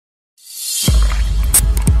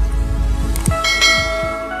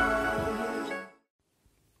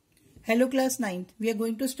Hello class 9th. We are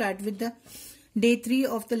going to start with the day 3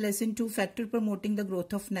 of the lesson 2 factor promoting the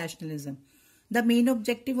growth of nationalism. The main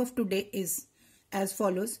objective of today is as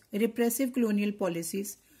follows: repressive colonial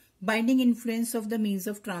policies, binding influence of the means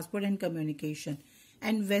of transport and communication,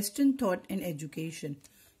 and Western thought and education.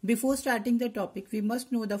 Before starting the topic, we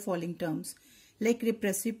must know the following terms like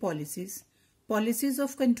repressive policies, policies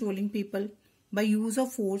of controlling people by use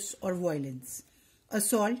of force or violence,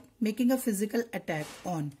 assault, making a physical attack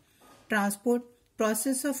on, transport,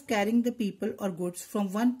 process of carrying the people or goods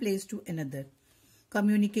from one place to another,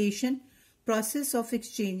 communication, process of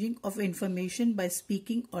exchanging of information by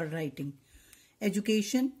speaking or writing,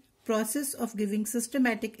 education, process of giving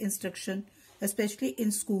systematic instruction, especially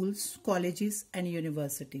in schools, colleges and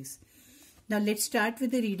universities. Now let's start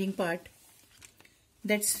with the reading part.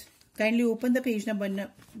 Let's kindly open the page number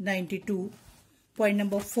 92, point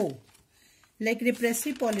number 4. Like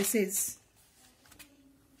repressive policies,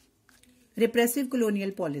 repressive colonial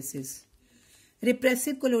policies.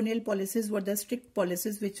 Repressive colonial policies were the strict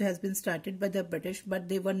policies which has been started by the British, but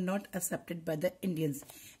they were not accepted by the Indians.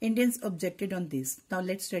 Indians objected on this. Now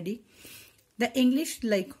let's study. The English,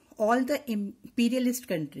 like all the imperialist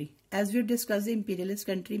country, as we discussed, the imperialist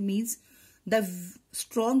country means the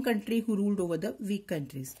strong country who ruled over the weak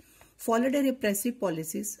countries, followed a repressive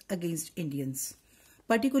policies against Indians.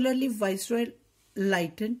 Particularly Viceroy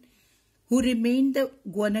Lytton, who remained the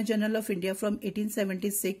Governor General of India from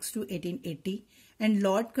 1876 to 1880, and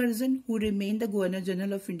Lord Curzon, who remained the Governor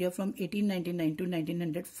General of India from 1899 to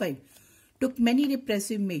 1905, took many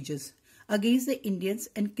repressive measures against the Indians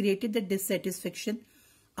and created the dissatisfaction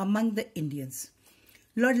among the Indians.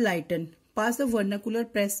 Lord Lytton passed the Vernacular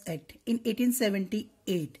Press Act in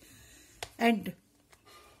 1878, and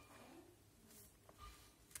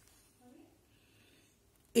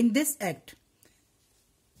in this act,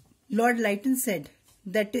 Lord Lytton said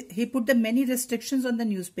that he put the many restrictions on the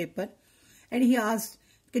newspaper, and he asked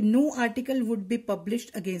that no article would be published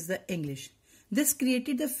against the English. This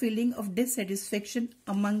created the feeling of dissatisfaction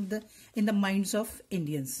in the minds of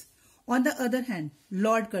Indians. On the other hand,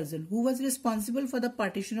 Lord Curzon, who was responsible for the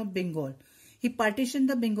partition of Bengal, he partitioned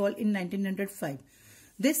the Bengal in 1905.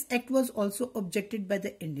 This act was also objected by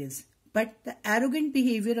the Indians, but the arrogant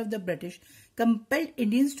behavior of the British compelled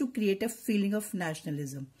Indians to create a feeling of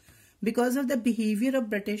nationalism. Because of the behavior of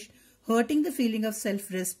British hurting the feeling of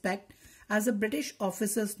self-respect, as the British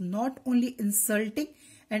officers not only insulting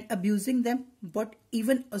and abusing them, but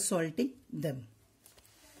even assaulting them.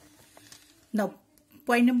 Now,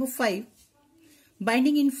 point number 5,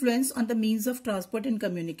 binding influence on the means of transport and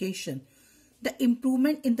communication. The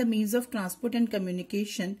improvement in the means of transport and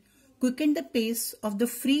communication quickened the pace of the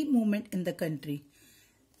free movement in the country.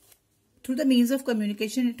 Through the means of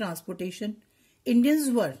communication and transportation, Indians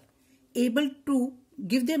were able to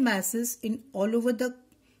give their masses in all over the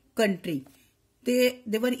country. They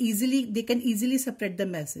can easily spread the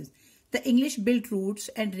message. The English built roads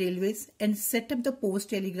and railways and set up the post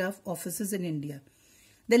telegraph offices in India.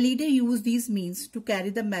 The leader used these means to carry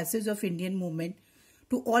the message of Indian movement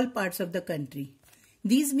to all parts of the country.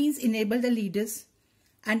 These means enabled the leaders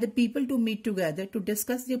and the people to meet together to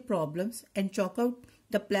discuss their problems and chalk out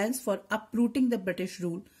the plans for uprooting the British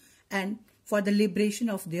rule and for the liberation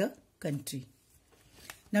of their country.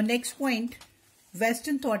 Now next point,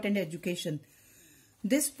 Western thought and education. In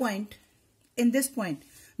this point,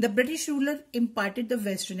 the British ruler imparted the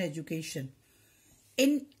Western education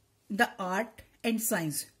in the art and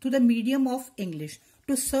science through the medium of English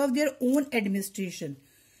to serve their own administration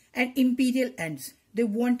and imperial ends. They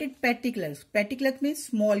wanted petty clerks. Petty clerk means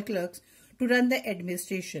small clerks to run the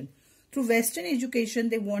administration. Through Western education,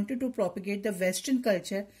 they wanted to propagate the Western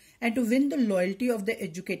culture and to win the loyalty of the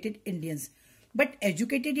educated Indians. But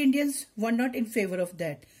educated Indians were not in favor of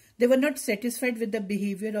that. They were not satisfied with the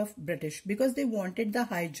behavior of British because they wanted the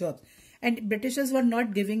high jobs, and Britishers were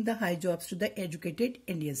not giving the high jobs to the educated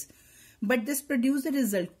Indians. But this produced a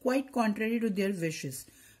result quite contrary to their wishes.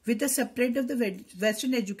 With the spread of the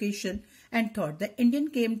Western education and thought, the Indian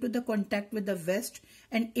came to the contact with the West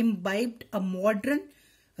and imbibed a modern,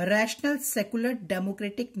 rational, secular,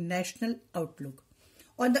 democratic, national outlook.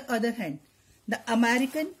 On the other hand, the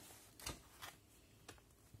American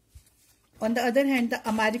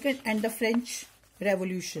and the French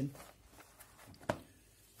Revolution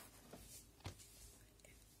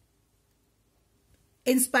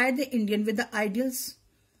inspired the Indian with the ideals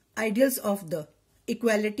of the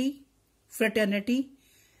equality, fraternity,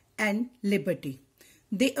 and liberty.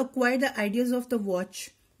 They acquired the ideas of the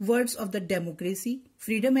words of the democracy,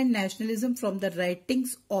 freedom, and nationalism from the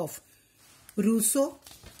writings of Rousseau,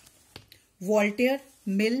 Voltaire,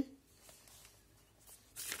 Mill,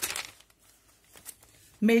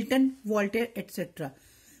 Milton, Voltaire, etc.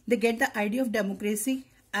 They get the idea of democracy,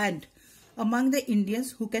 and among the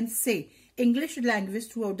Indians who can say English language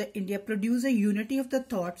throughout the India produce a unity of the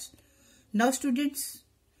thoughts. Now students,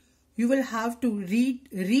 you will have to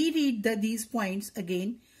reread these points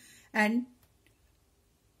again and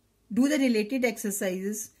do the related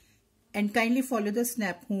exercises, and kindly follow the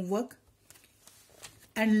SNAP homework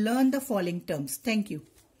and learn the following terms. Thank you.